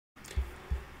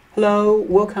Hello,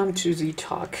 welcome to the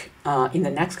talk. In the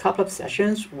next couple of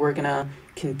sessions, we're gonna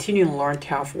continue to learn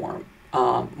Terraform.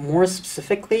 More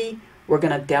specifically, we're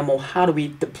gonna demo how do we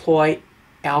deploy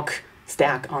ELK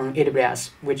stack on AWS,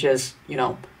 which is,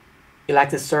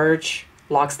 ElasticSearch,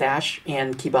 Logstash,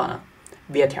 and Kibana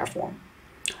via Terraform.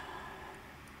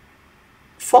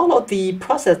 Follow the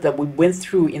process that we went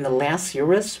through in the last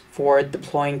series for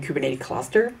deploying Kubernetes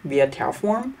cluster via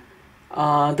Terraform.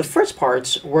 The first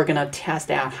part, we're going to test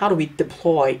out how do we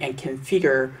deploy and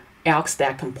configure ELK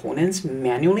stack components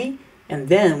manually, and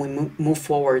then we move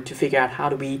forward to figure out how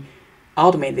do we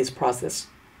automate this process.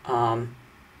 All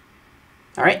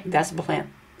right, that's the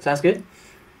plan. Sounds good?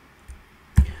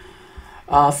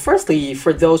 Firstly,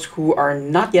 for those who are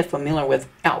not yet familiar with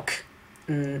ELK,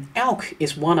 ELK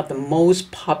is one of the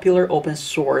most popular open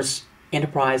source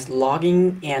enterprise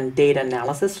logging and data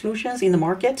analysis solutions in the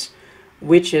market,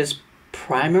 which is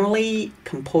primarily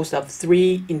composed of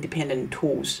three independent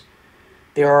tools.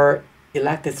 There are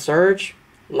ElasticSearch,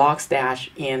 Logstash,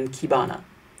 and Kibana.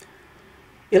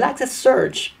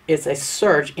 ElasticSearch is a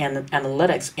search and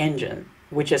analytics engine,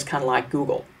 which is kind of like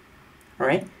Google, all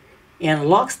right? And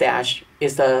Logstash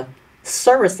is a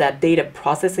server-side data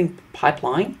processing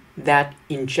pipeline that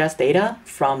ingests data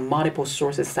from multiple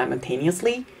sources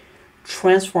simultaneously,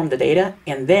 transform the data,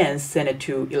 and then send it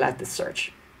to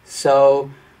ElasticSearch.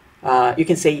 So you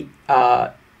can say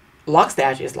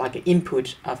Logstash is like an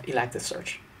input of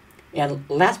ElasticSearch. And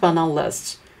last but not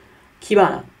least,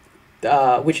 Kibana,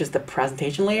 which is the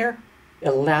presentation layer, it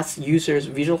lets users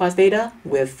visualize data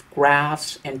with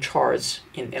graphs and charts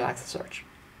in ElasticSearch.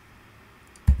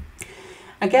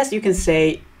 I guess you can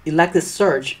say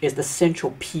ElasticSearch is the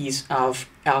central piece of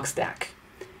ELK stack.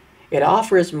 It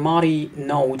offers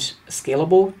multi-node,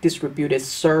 scalable, distributed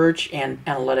search and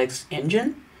analytics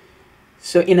engine.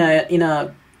 So in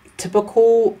a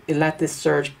typical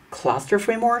ElasticSearch cluster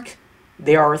framework,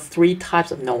 there are three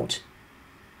types of nodes.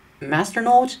 Master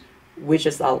node, which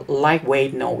is a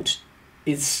lightweight node,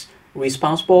 is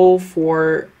responsible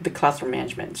for the cluster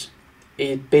management.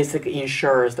 It basically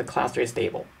ensures the cluster is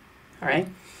stable. All right,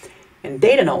 and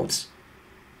data nodes.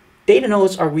 Data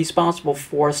nodes are responsible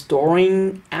for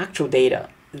storing actual data.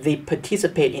 They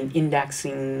participate in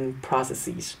indexing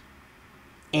processes.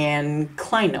 And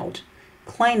client node.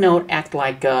 Client node acts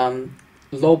like a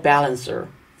load balancer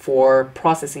for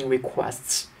processing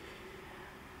requests.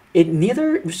 It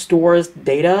neither stores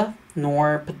data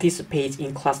nor participates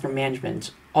in cluster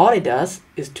management. All it does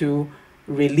is to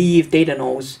relieve data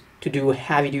nodes to do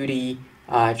heavy-duty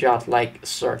jobs like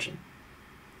searching.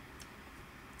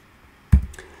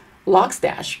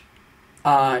 Logstash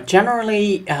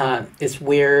generally is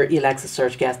where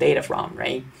ElasticSearch gets data from,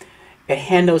 right? It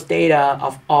handles data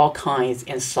of all kinds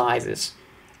and sizes.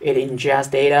 It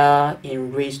ingests data,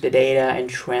 enriches the data, and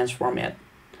transforms it.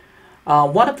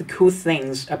 One of the cool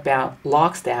things about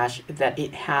Logstash is that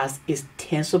it has its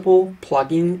Tensorflow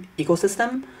plugin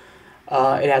ecosystem.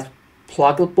 It has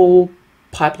pluggable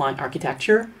pipeline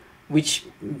architecture, which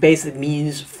basically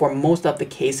means for most of the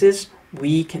cases,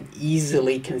 we can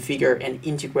easily configure and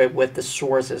integrate with the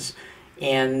sources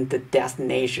and the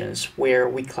destinations where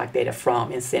we collect data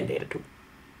from and send data to.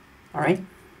 All right.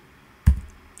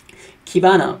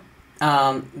 Kibana,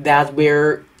 that's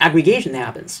where aggregation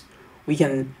happens. We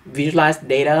can visualize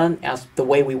data as the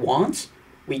way we want.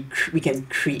 We can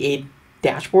create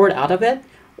dashboard out of it,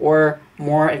 or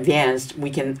more advanced,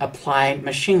 we can apply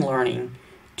machine learning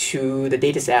to the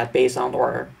data set based on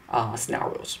our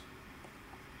scenarios.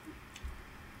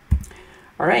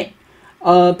 All right.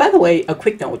 By the way, a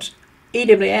quick note.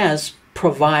 AWS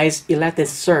provides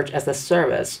ElasticSearch as a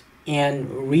service, and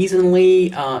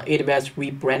recently AWS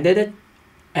rebranded it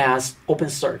as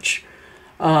OpenSearch.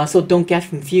 So don't get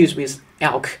confused with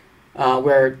ELK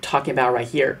we're talking about right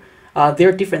here.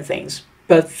 They're different things,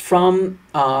 but from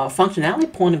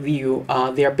functionality point of view,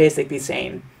 they're basically the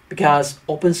same because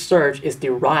OpenSearch is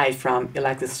derived from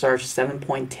ElasticSearch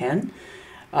 7.10.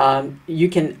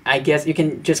 I guess you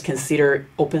can just consider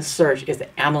OpenSearch is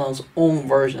Amazon's own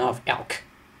version of ELK.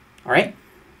 All right,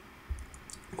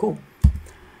 cool.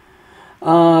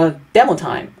 Demo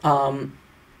time.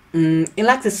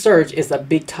 ElasticSearch is a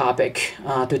big topic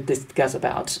to discuss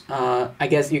about. I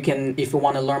guess you can, if you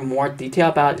want to learn more detail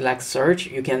about ElasticSearch,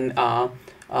 you can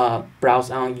browse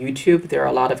on YouTube. There are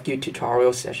a lot of good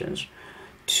tutorial sessions.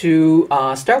 To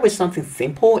start with something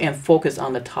simple and focus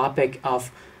on the topic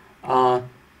of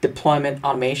deployment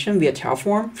automation via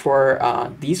Terraform for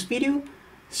this video.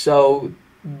 So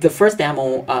the first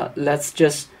demo, let's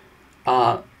just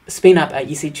spin up an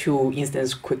EC2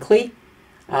 instance quickly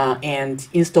and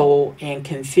install and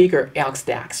configure ELK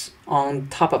stacks on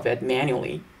top of it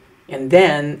manually. And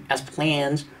then, as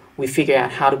planned, we figure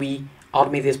out how do we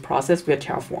automate this process via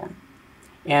Terraform.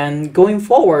 And going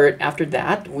forward after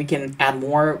that, we can add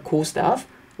more cool stuff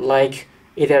like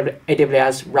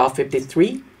AWS Route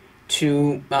 53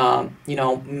 to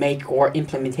make our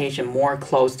implementation more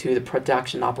close to the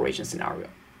production operation scenario.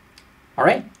 All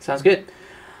right, sounds good.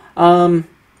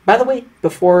 By the way,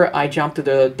 before I jump to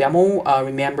the demo,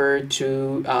 remember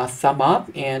to thumb up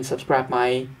and subscribe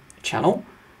my channel.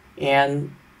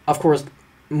 And of course,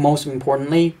 most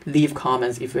importantly, leave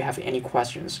comments if you have any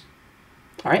questions.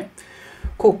 All right,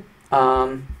 cool.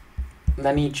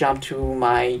 Let me jump to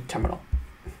my terminal.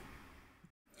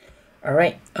 All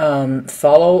right,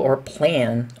 follow or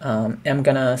plan. I'm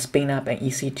gonna spin up an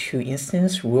EC2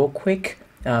 instance real quick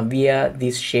via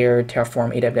this shared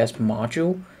Terraform AWS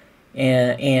module.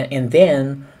 And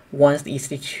then once the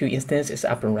EC2 instance is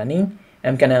up and running,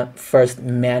 I'm gonna first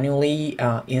manually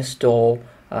install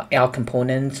ELK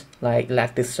components like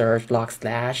ElasticSearch,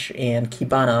 Logstash, and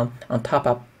Kibana on top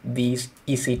of these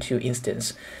EC2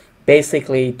 instance,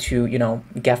 basically to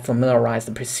get familiarized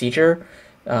the procedure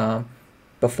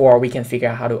before we can figure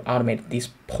out how to automate this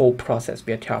whole process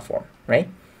via Terraform, right?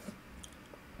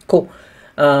 Cool.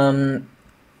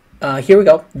 Here we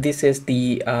go. This is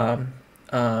the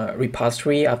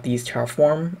repository of these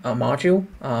Terraform module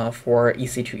for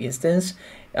EC2 instance.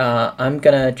 I'm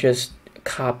gonna just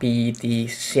copy the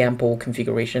sample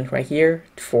configuration right here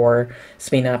for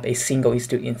spin up a single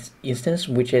EC2 instance,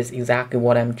 which is exactly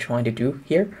what I'm trying to do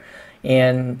here.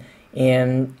 And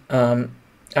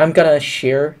I'm gonna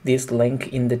share this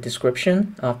link in the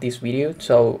description of this video,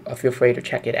 so feel free to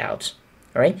check it out.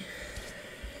 All right.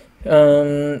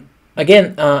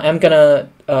 Again, I'm gonna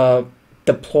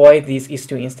deploy this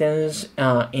EC2 instance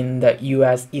in the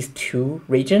US East 2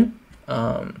 region.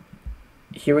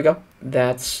 Here we go.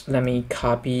 Let me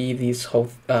copy this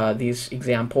whole this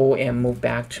example and move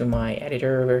back to my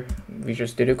editor, Visual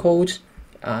Studio Code.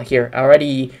 Here, I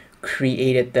already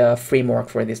created the framework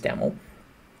for this demo.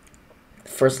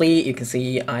 Firstly, you can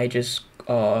see I just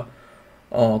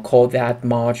called that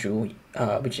module,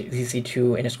 which is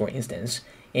EC2_instance,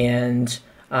 and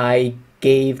I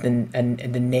gave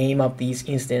the name of these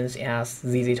instance as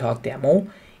ZZTalk demo,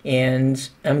 and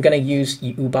I'm gonna use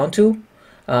Ubuntu.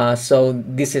 So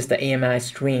this is the AMI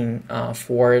string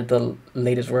for the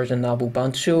latest version of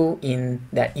Ubuntu in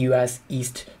that US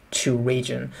East 2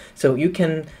 region. So you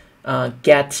can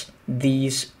get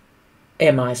these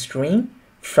AMI string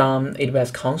from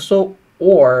AWS console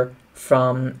or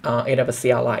from AWS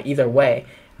CLI, either way.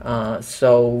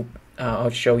 So I'll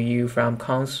show you from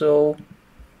console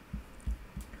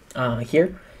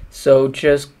here. So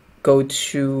just go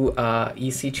to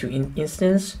EC2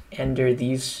 instance, enter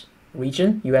this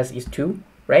region, US East 2,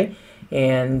 right?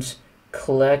 And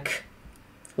click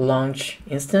launch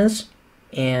instance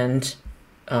and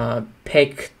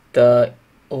pick the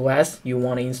OS you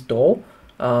want to install.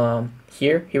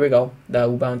 Here we go, the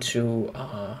Ubuntu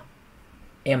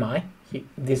AMI.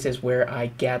 This is where I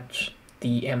get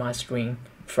the AMI string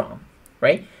from,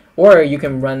 right? Or you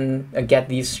can get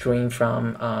this string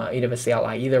from AWS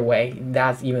CLI. Either way,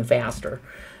 that's even faster.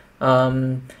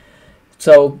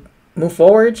 So move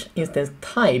forward, instance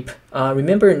type.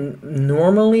 Remember,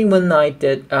 normally when I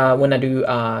do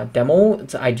demo,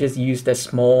 I just use the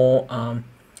small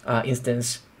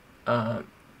instance for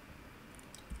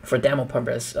demo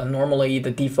purpose. Normally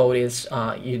the default is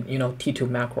T2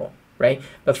 macro, right?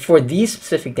 But for this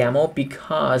specific demo,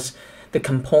 because the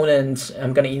components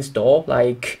I'm gonna install,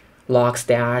 like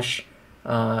Logstash,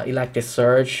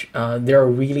 ElasticSearch, they're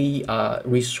really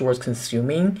resource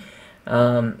consuming,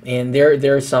 and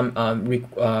there are some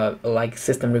like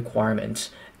system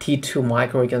requirements. T2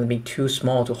 micro is gonna be too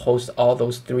small to host all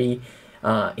those three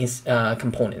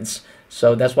components.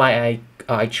 So that's why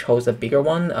I chose a bigger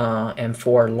one,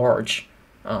 M4 large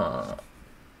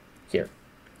here,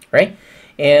 right?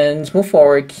 And move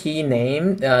forward, key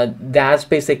name. That's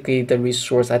basically the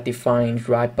resource I defined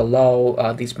right below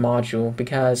this module,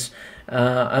 because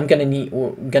we're gonna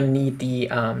need the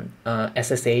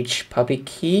SSH public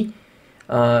key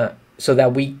so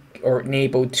that we are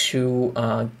able to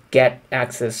get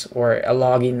access or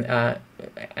log in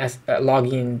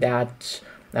that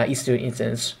EC2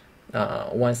 instance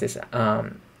once it's up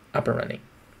and running.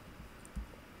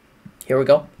 Here we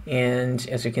go, and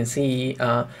as you can see,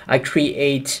 I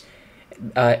create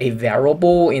a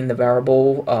variable in the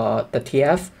variable the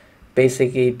TF,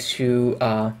 basically to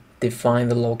define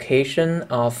the location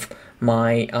of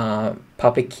my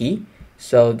public key.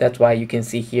 So that's why you can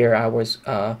see here I was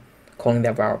calling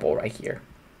that variable right here,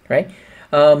 right?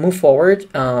 Move forward.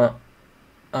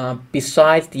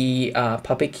 Besides the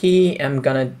public key, I'm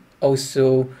gonna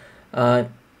also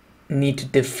need to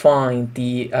define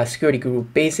the security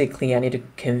group. Basically, I need to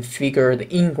configure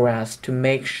the ingress to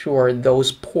make sure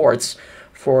those ports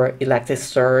for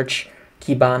ElasticSearch,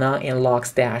 Kibana, and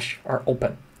Logstash are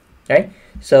open. Right?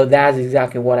 So that's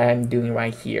exactly what I'm doing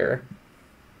right here.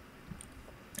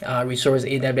 Resource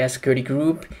AWS security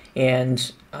group,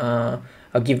 and I'll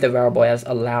give the variable as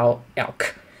allow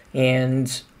ELK,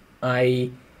 and I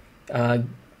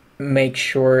make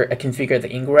sure I configure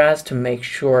the ingress to make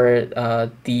sure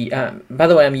by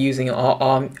the way, I'm using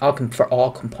for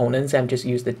all components, I'm just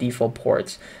use the default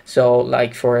ports. So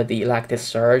like for the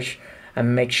ElasticSearch, I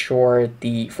make sure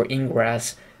for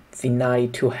ingress the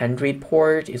 9200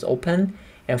 port is open,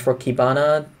 and for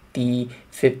Kibana the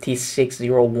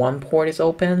 5601 port is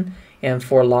open, and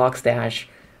for Logstash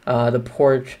the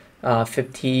port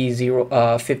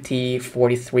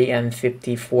 5043 and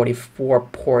 5044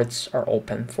 ports are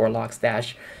open for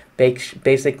Logstash.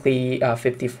 Basically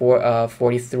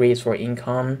 5443 is for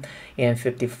income, and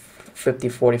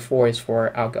 5044 is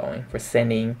for outgoing, for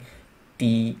sending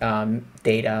the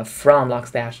data from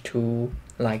Logstash to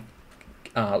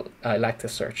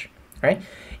ElasticSearch, right?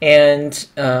 And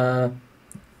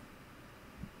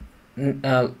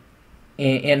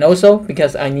and also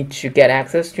because I need to get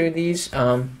access to these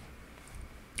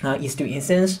EC2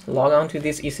 instance, log on to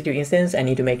this EC2 instance, I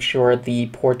need to make sure the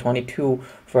port 22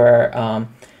 for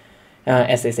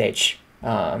SSH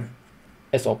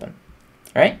is open.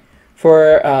 All right.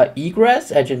 For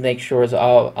egress, I just make sure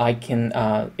so I can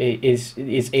traffic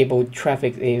is able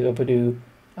to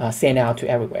send out to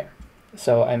everywhere.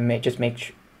 So I may just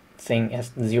make thing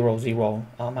as 00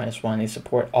 -1 is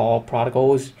support all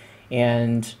protocols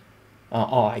and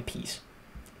all IPs.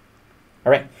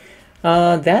 All right.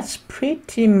 That's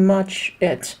pretty much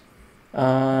it.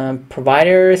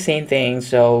 Provider, same thing.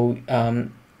 So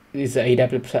is an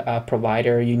AWS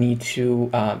provider. You need to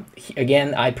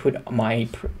again, I put my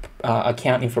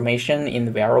account information in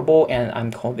the variable, and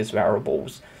I'm calling these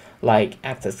variables like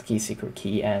access key, secret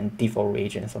key, and default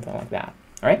region, something like that.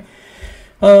 All right.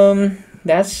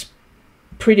 That's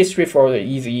pretty straightforward,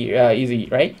 easy,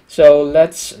 right? So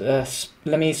let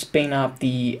me spin up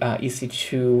the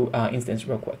EC2 instance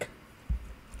real quick.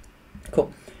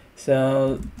 Cool.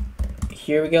 So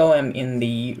here we go. I'm in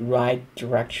the right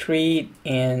directory,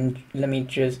 and let me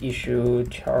just issue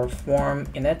Terraform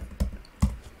init.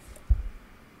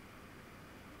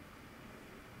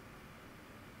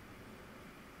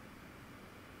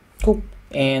 Cool.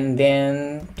 And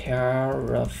then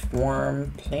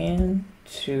Terraform plan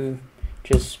to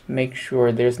just make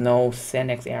sure there's no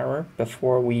syntax error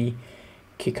before we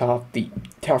kick off the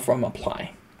Terraform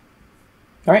apply.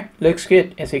 All right, looks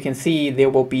good. As you can see, there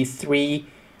will be 3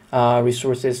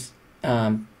 resources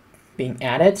being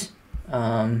added.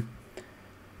 All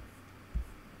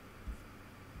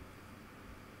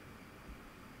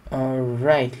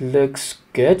right, looks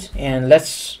good. And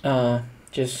let's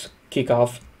just kick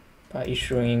off by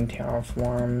issuing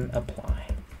Terraform apply.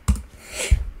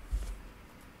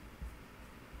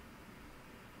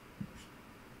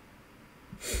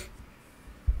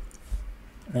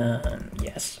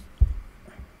 Yes.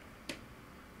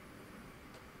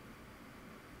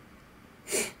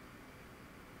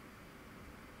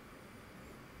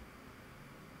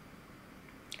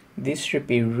 This should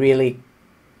be really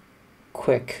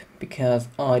quick because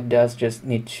all it does just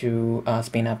need to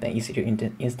spin up an EC2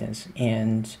 instance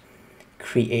and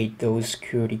create those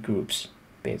security groups,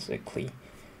 basically.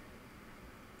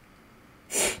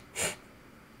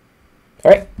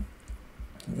 All right,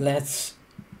 let's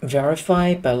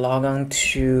verify by log on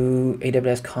to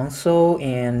AWS console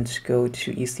and go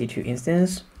to EC2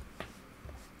 instance.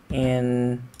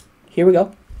 And here we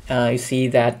go. You see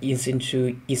that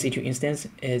EC2 instance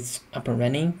is up and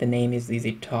running. The name is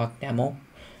EasyTalk demo,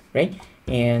 right?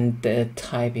 And the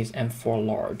type is M4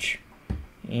 large.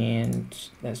 And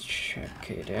let's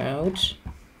check it out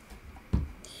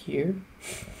here.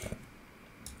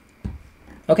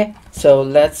 Okay, so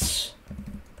next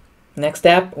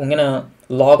step, we're gonna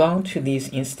log on to this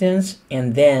instance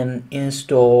and then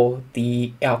install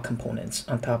the ELK components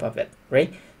on top of it,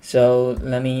 right? So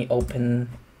let me open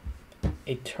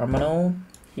a terminal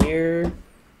here.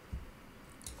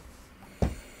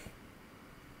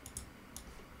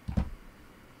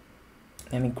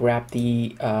 Let me grab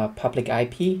the public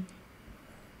IP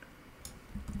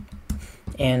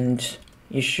and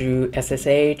issue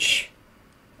SSH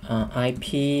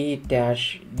IP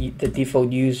dash the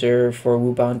default user for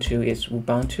Ubuntu is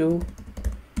Ubuntu,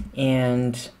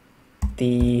 and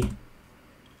the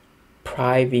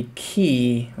private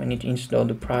key, I need to install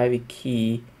the private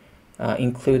key,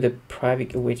 include the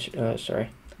private, which sorry,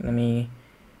 let me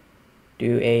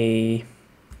do a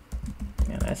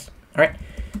ls. All right,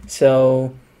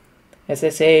 so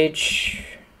ssh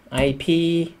ip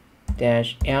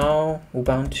 -l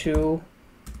ubuntu,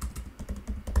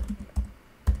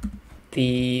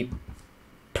 the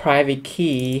private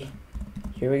key,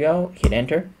 here we go, hit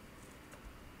enter.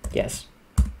 Yes.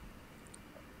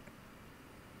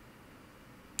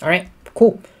 All right,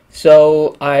 cool.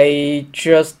 So I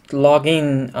just log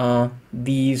in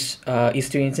these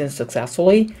EC2 instances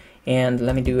successfully, and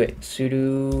let me do it.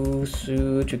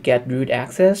 Sudo to get root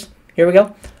access. Here we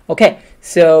go. Okay,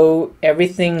 so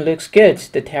everything looks good.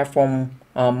 The Terraform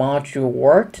module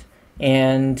worked,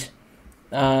 and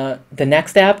the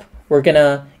next step, we're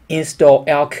gonna install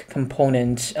ELK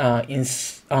component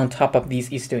on top of these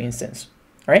EC2 instance.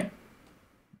 All right.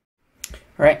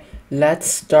 All right. Let's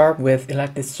start with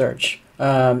ElasticSearch.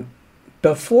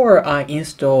 Before I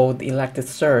install the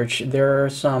ElasticSearch, there are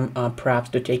some preps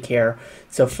to take care.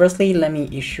 So firstly, let me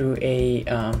issue a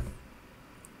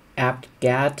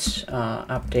apt-get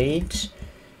update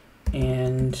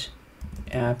and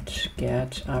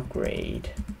apt-get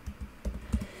upgrade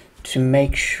to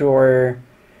make sure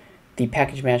the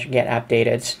package manager get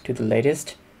updated to the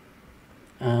latest.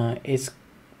 It's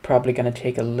probably gonna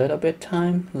take a little bit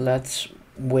time. Let's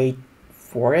wait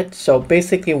for it. So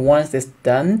basically, once it's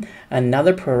done,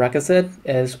 another prerequisite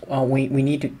is we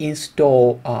need to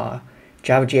install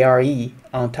Java JRE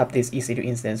on top of this EC2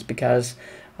 instance, because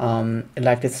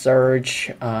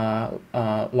ElasticSearch,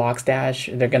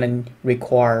 Logstash, they're gonna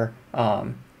require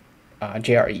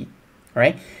JRE,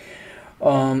 right?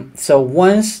 So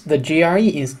once the JRE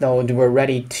installed, we're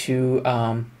ready to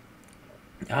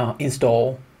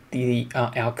install the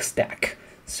ELK stack.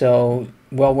 So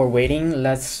while we're waiting,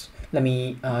 let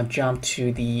me jump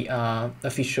to the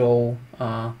official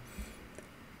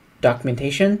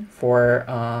documentation for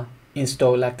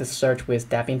install ElasticSearch with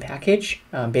Debian package.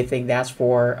 Basically, that's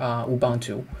for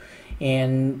Ubuntu,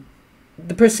 and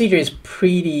the procedure is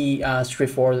pretty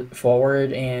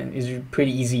straightforward and is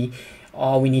pretty easy.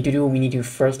 All we need to do, we need to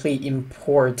firstly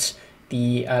import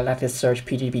the ElasticSearch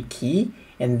PGP key,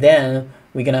 and then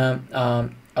we're gonna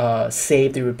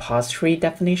save the repository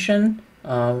definition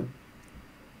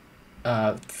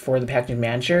for the package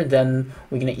manager. Then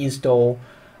we're gonna install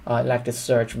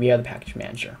ElasticSearch via the package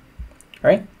manager. All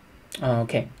right.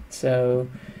 Okay. So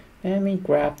let me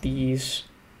grab these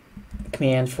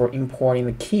commands for importing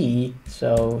the key.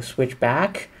 So switch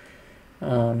back.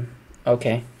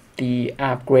 Okay. The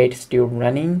upgrade is still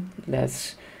running.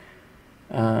 Let's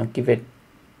give it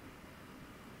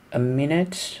a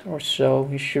minute or so.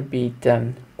 It should be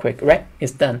done quick, right?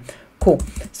 It's done. Cool.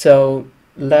 So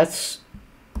let's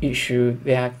issue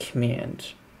that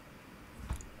command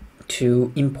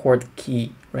to import the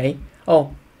key, right?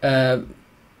 Oh,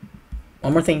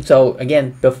 one more thing. So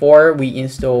again, before we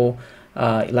install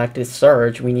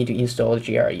ElasticSearch, we need to install the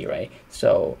JRE, right?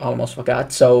 So almost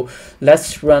forgot. So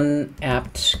let's run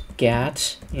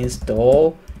apt-get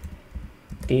install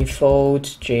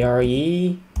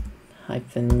default-jre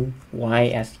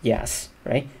 -y as yes,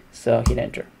 right? So hit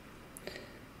enter.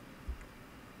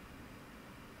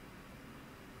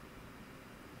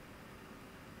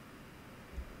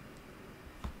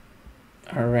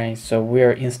 All right, so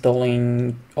we're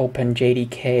installing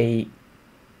OpenJDK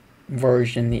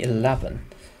version 11.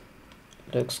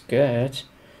 Looks good.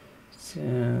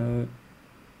 So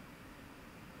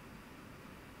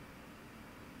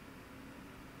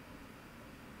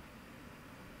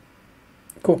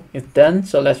cool, it's done.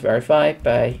 So let's verify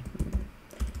by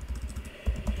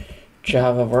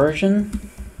Java version.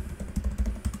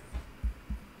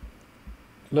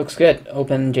 Looks good.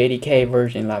 OpenJDK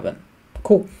version 11.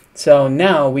 Cool. So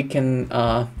now we can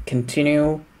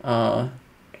continue to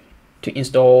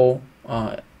install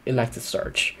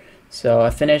ElasticSearch. So I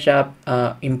finish up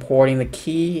importing the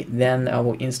key, then I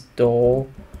will install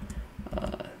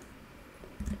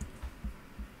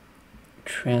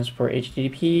transport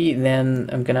HTTP. Then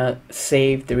I'm gonna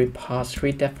save the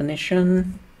repository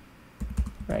definition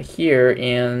right here,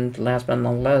 and last but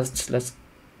not least, let's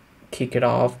kick it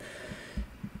off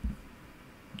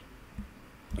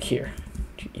here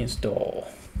to install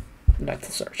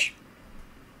ElasticSearch.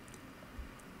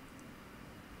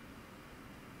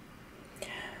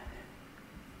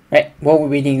 Right, what we're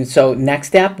waiting. So next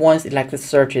step, once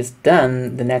ElasticSearch is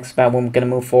done, the next step we're gonna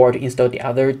move forward to install the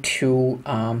other two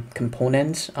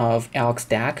components of ELK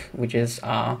stack, which is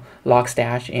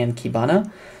Logstash and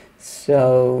Kibana.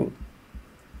 So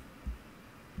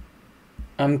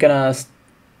I'm gonna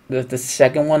the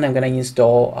second one, I'm gonna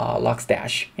install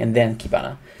Logstash and then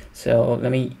Kibana. So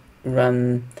let me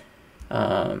run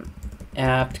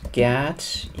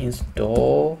apt-get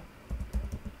install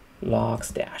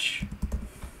Logstash.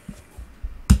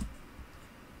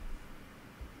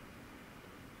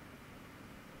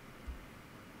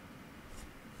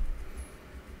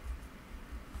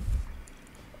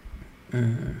 All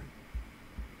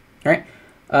right.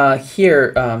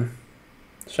 Here,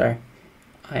 sorry,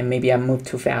 maybe I moved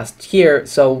too fast here.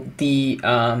 So the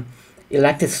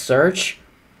ElasticSearch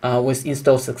was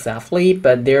installed successfully,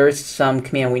 but there's some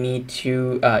command we need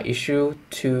to issue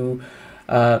to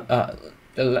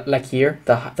like here,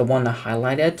 the one I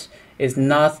highlighted is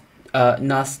not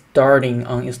starting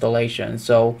on installation.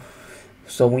 So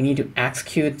we need to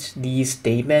execute these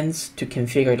statements to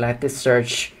configure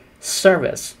ElasticSearch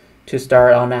service to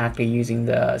start automatically using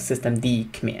the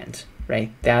systemd command,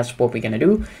 right? That's what we're gonna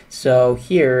do. So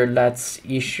here, let's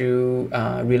issue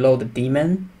reload the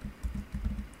daemon,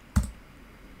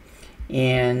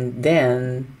 and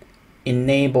then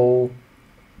enable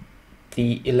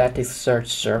the ElasticSearch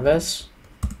service,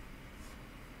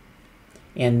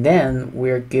 and then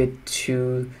we're good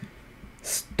to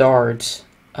start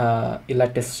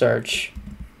ElasticSearch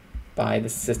by the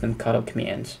systemctl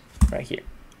command right here.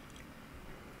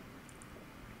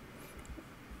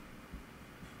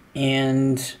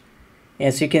 And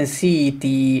as you can see,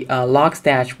 the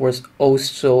Logstash was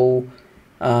also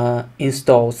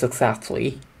installed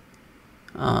successfully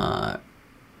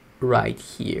right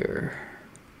here.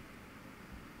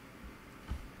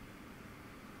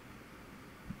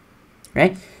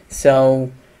 Right?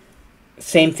 So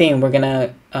same thing, we're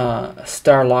gonna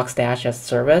start Logstash as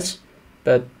service,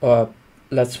 but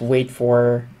let's wait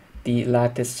for the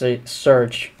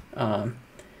ElasticSearch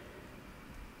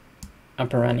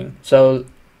up and running. So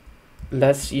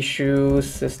let's issue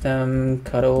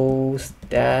systemctl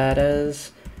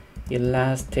status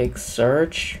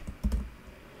ElasticSearch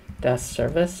that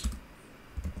service.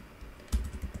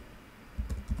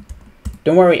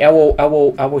 Don't worry, I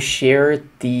will share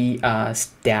the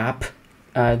step,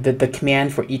 the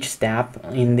command for each step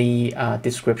in the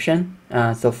description.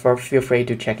 So feel free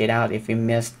to check it out if you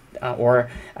missed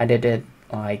or I did it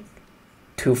like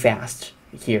too fast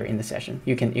here in the session.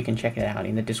 You can check it out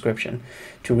in the description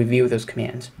to review those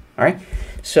commands. All right.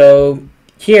 So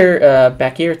here,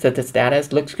 back here, the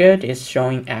status looks good. It's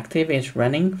showing active. It's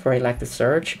running for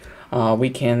ElasticSearch. We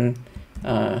can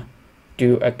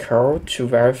do a curl to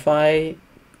verify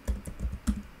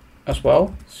as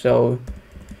well. So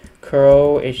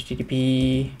curl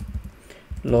http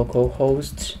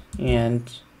localhost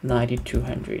and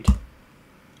 9200. Here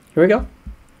we go.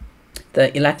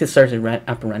 The ElasticSearch is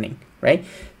up and running, right?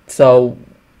 So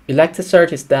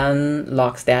ElasticSearch is done,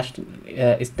 Logstash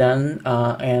is done,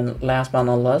 and last but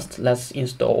not least, let's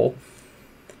install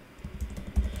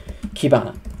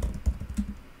Kibana.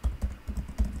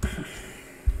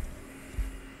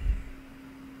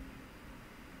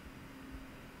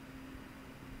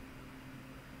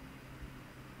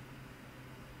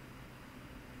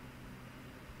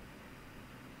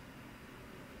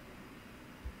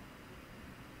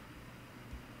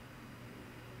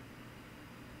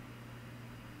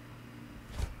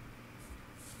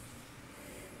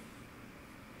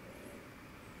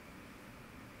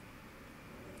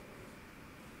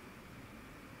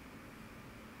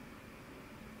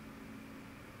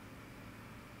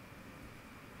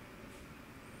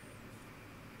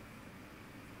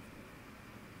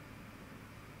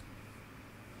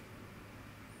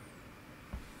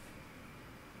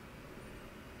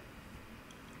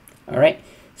 All right,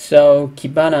 so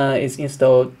Kibana is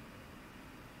installed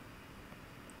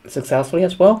successfully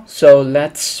as well. So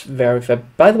let's verify.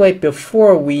 By the way,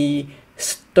 before we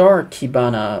start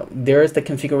Kibana, there is the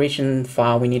configuration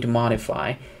file we need to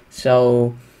modify.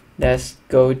 So let's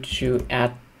go to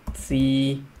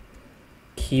 @the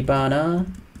Kibana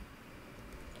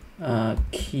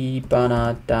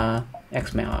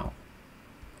Kibana.xml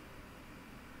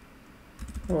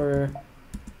or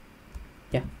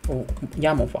yeah,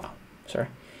 YAML file. Sorry,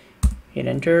 hit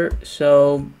enter.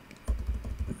 So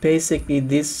basically,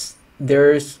 there's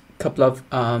a couple of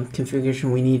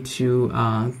configuration we need to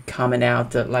comment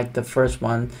out. Like the first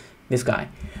one, this guy.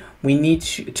 We need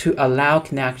to allow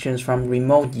connections from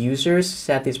remote users.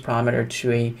 Set this parameter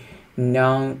to a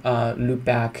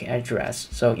non-loopback address.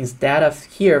 So instead of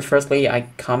here, firstly, I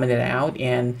commented out,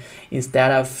 and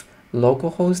instead of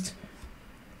localhost,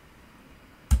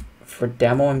 for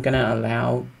demo, I'm gonna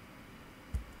allow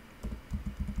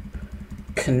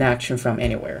connection from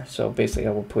anywhere. So basically,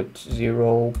 I will put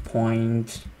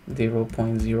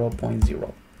 0.0.0.0.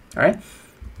 All right.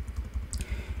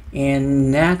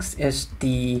 And next is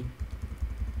the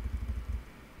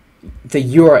the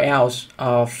URLs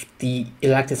of the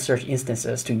ElasticSearch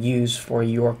instances to use for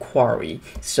your query.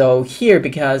 So here,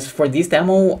 because for this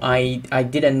demo, I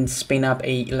didn't spin up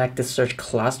a ElasticSearch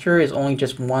cluster. It's only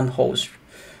just one host,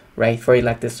 right, for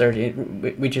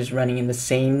ElasticSearch, which is running in the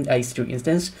same EC2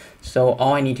 instance. So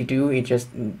all I need to do is just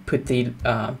put the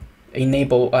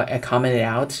enable comment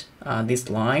out this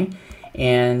line,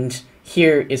 and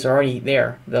here is already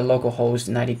there, the localhost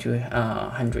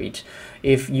 9200.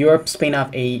 If you're spin up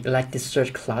a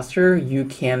ElasticSearch cluster, you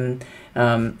can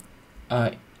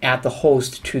add the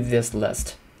host to this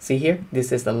list. See here,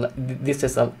 this is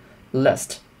a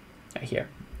list right here.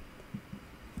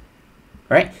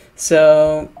 All right,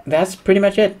 so that's pretty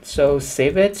much it. So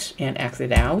save it and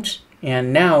exit out,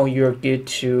 and now you're good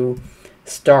to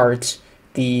start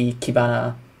the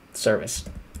Kibana service.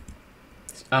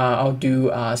 I'll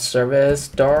do service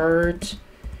start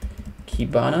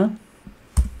Kibana.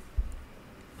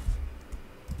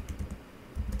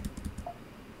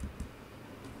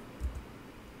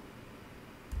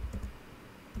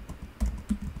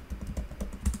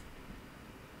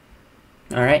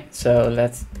 All right, so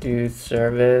let's do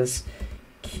service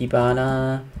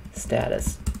Kibana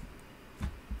status.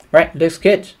 Right, looks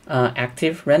good.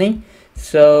 Active, running.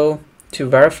 So to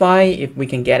verify if we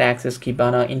can get access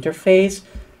Kibana interface,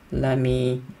 let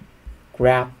me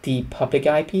grab the public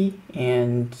IP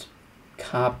and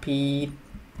copy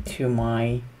to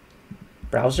my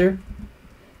browser.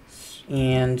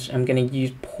 And I'm gonna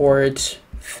use port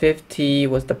 50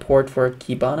 was the port for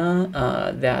Kibana.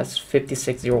 That's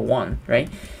 5601, right?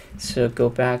 So go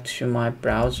back to my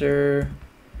browser,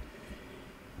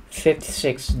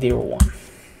 5601.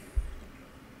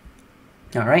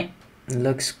 All right,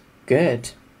 looks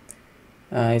good.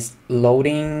 It's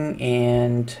loading,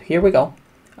 and here we go.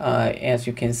 As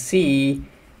you can see,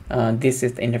 this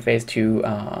is the interface to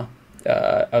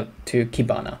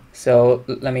Kibana. So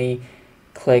let me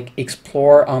click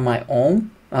explore on my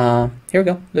own. Here we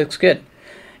go. Looks good.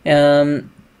 Going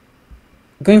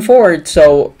forward,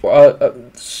 so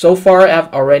so far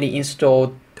I've already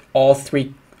installed all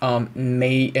three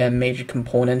major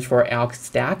components for ELK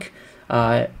stack: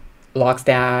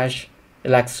 Logstash,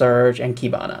 ElasticSearch, and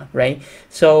Kibana, right?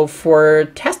 So for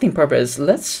testing purpose,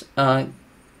 let's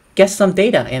get some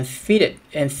data and feed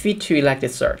to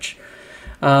ElasticSearch.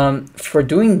 For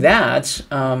doing that,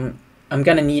 I'm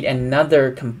gonna need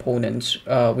another component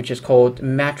which is called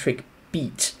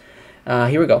MetricBeat.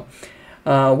 Here we go.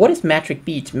 What is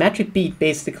MetricBeat? MetricBeat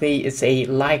basically is a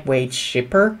lightweight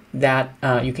shipper that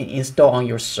you can install on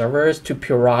your servers to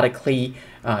periodically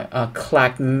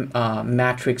collect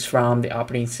metrics from the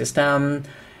operating system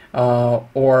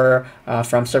or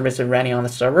from services running on the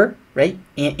server, right?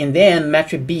 And then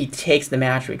MetricBeat takes the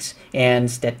metrics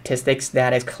and statistics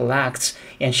that it collects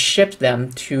and ships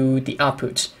them to the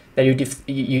output that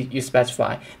you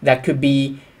specify. That could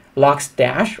be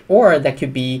Logstash, or that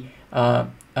could be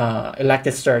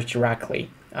ElasticSearch directly.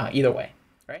 Either way,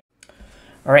 right?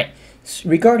 All right. So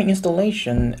regarding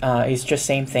installation, it's just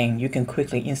same thing. You can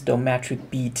quickly install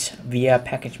MetricBeat via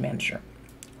package manager.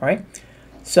 All right.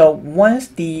 So once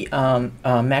the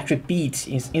MetricBeat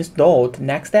is installed,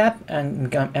 next step, I'm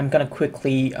gonna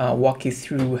quickly walk you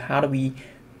through how do we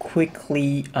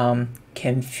quickly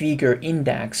configure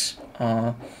index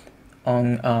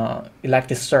on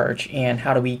ElasticSearch, and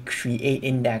how do we create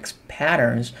index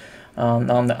patterns on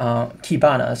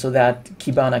Kibana, so that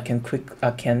Kibana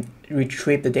can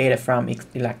retrieve the data from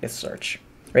ElasticSearch,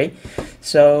 right?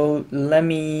 So let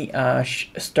me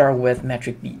start with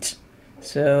MetricBeat.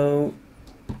 So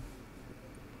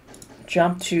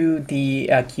jump to the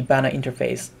Kibana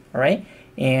interface, all right,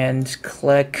 and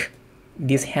click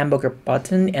this hamburger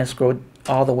button and scroll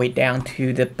all the way down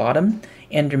to the bottom.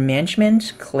 Under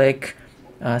management, click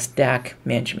stack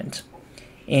management,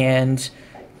 and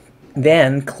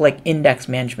then click index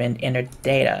management, enter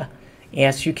data.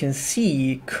 As you can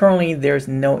see, currently there's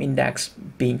no index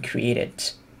being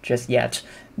created just yet,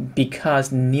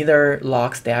 because neither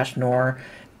Logstash nor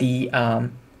the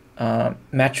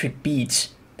MetricBeat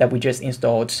that we just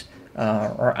installed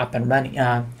are up and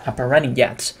running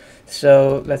yet.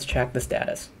 So let's check the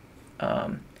status.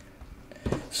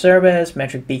 Service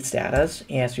MetricBeat status,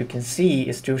 as you can see,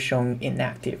 is still showing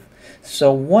inactive.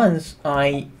 So once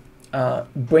I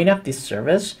bring up this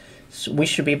service, so we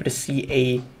should be able to see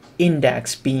a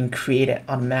index being created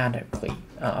automatically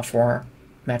for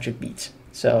MetricBeat.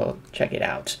 So check it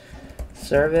out.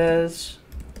 Service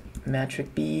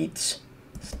MetricBeat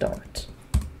start.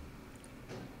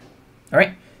 All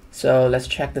right, so let's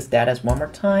check the status one more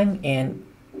time, and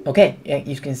okay,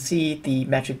 you can see the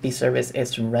MetricBeat service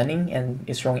is running and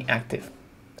is showing active.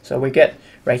 So we're good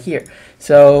right here.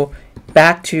 So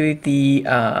back to the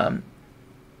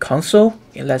console,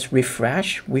 and let's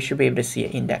refresh. We should be able to see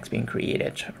an index being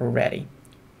created already.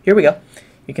 Here we go.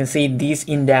 You can see this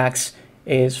index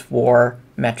is for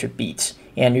MetricBeat,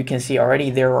 and you can see already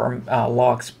there are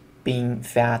logs being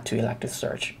fed to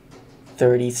ElasticSearch.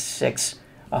 36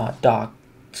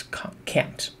 docs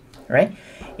count, right?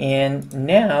 And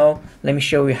now let me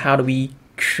show you how do we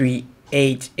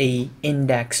create a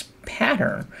index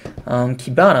pattern on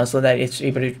Kibana so that it's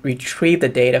able to retrieve the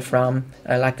data from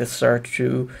ElasticSearch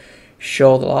to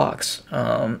show the logs.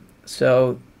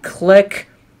 So click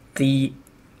the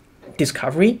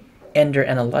discovery, enter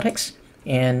analytics,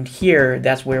 and here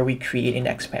that's where we create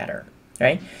index pattern,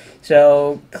 right?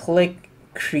 So click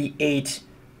create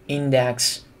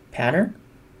index pattern,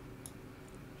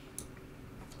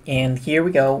 and here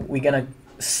we go. We're gonna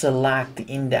select the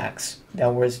index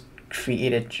that was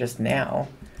created just now,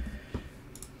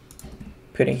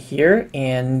 put it here,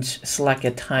 and select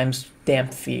a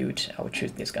timestamp field. I will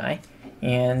choose this guy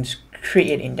and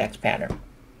create index pattern.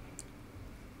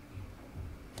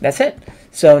 That's it.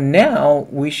 So now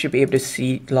we should be able to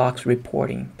see logs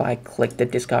reporting by click the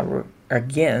discover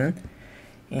again,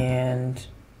 and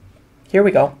here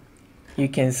we go. You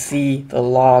can see the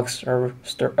logs are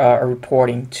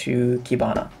reporting to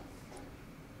Kibana.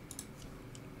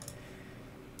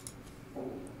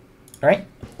 All right,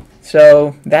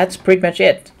 so that's pretty much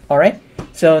it. All right,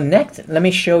 so next, let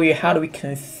me show you how do we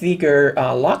configure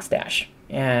Logstash.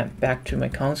 And back to my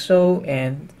console,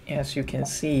 and as you can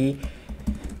see,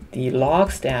 the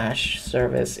Logstash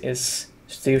service is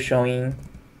still showing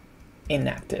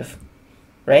inactive,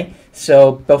 right?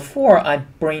 So before I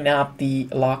bring up the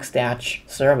Logstash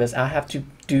service, I have to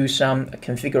do some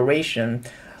configuration.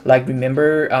 Like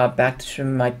remember back to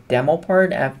my demo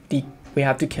part, we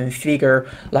have to configure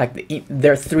like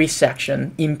there are three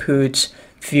sections: input,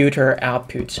 filter,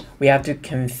 output. We have to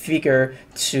configure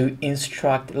to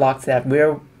instruct Logstash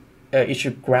where it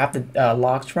should grab the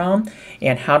logs from,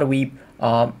 and how do we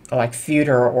like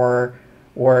filter or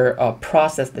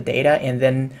process the data, and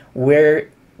then where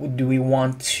do we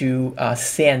want to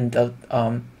send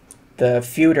the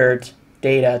filtered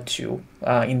data to.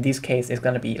 In this case, it's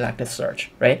going to be ElasticSearch,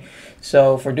 right?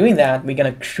 So for doing that, we're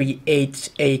going to create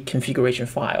a configuration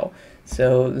file.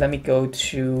 So let me go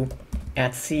to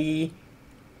 /c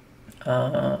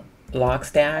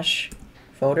Logstash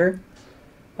folder,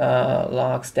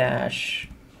 Logstash,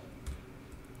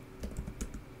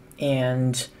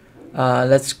 and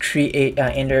let's create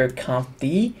enter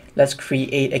conf.d. Let's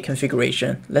create a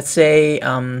configuration. Let's say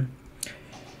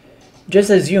just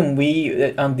assume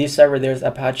we on this server there's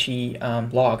Apache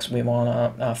logs we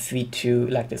want to feed to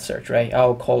ElasticSearch, right?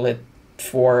 I'll call it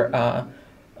for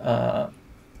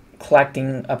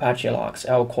collecting Apache logs.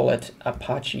 I'll call it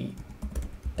apache.conf.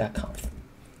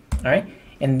 All right,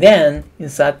 and then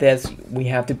inside this we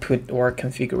have to put our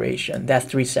configuration. That's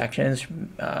three sections.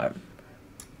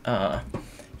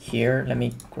 Here, let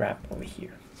me grab over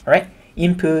here. All right,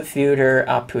 input, filter,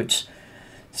 output.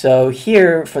 So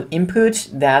here for input,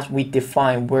 that we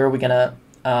define where we're gonna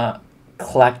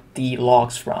collect the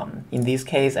logs from. In this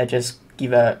case, I just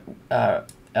give a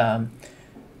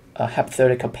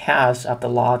hypothetical path of the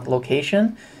log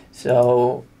location.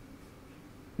 So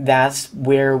that's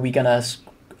where we're gonna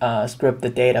script the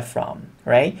data from,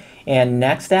 right? And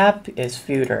next step is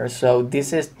filter. So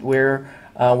this is where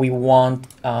we want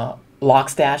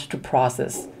Logstash to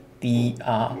process the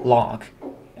log,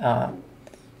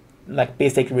 like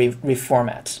basically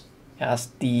reformat as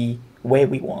the way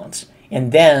we want.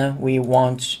 And then we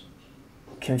want to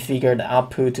configure the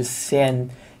output to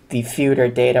send the filter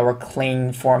data or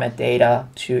clean format data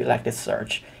to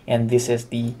ElasticSearch. And this is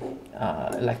the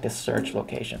ElasticSearch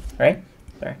location, right?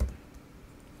 Sorry.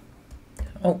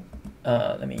 Oh,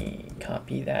 let me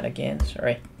copy that again,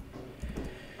 sorry.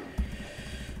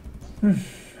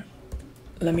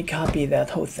 Let me copy that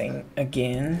whole thing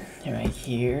again right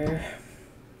here.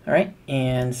 All right,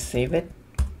 and save it.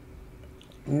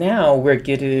 Now we're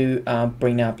going to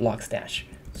bring up Logstash.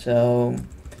 So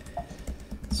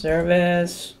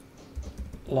service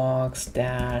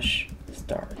Logstash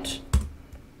start.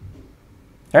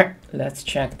 All right, let's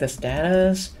check the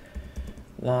status.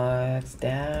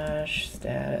 Logstash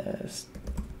status.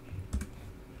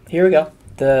 Here we go.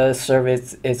 The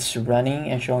service is running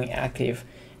and showing active.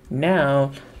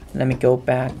 Now, let me go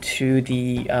back to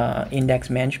the index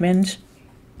management.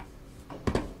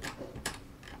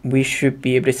 We should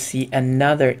be able to see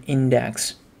another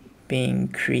index being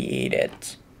created.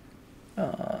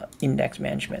 Index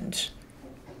management.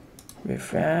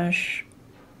 Refresh.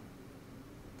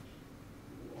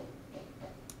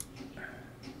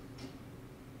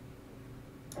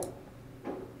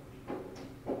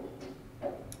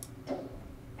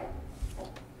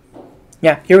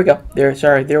 Yeah, here we go.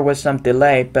 Sorry, there was some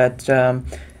delay, but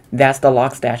that's the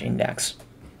Logstash index,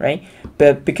 right?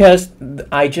 But because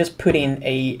I just put in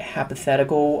a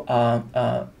hypothetical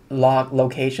log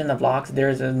location of logs,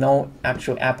 there's no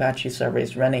actual Apache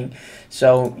service running,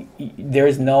 so there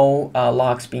is no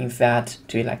logs being fed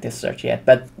to ElasticSearch yet.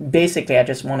 But basically, I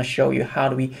just want to show you how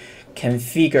do we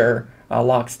configure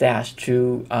Logstash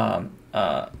to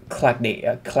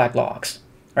collect logs,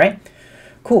 right?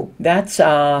 Cool. That's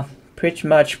pretty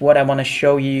much what I want to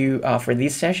show you for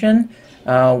this session.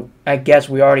 I guess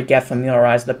we already get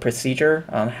familiarized the procedure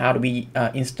on how do we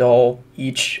install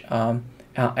each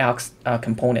ELK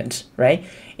component, right?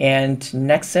 And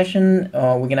next session,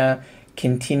 we're gonna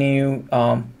continue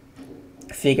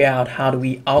figure out how do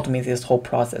we automate this whole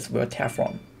process with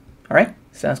Terraform. All right,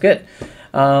 sounds good.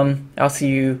 I'll see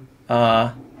you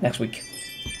next week.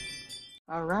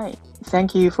 Alright,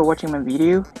 thank you for watching my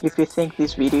video. If you think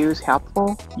this video is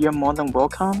helpful, you're more than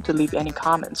welcome to leave any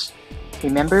comments.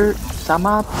 Remember, thumb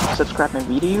up, subscribe my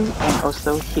video, and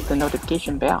also hit the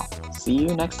notification bell. See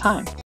you next time.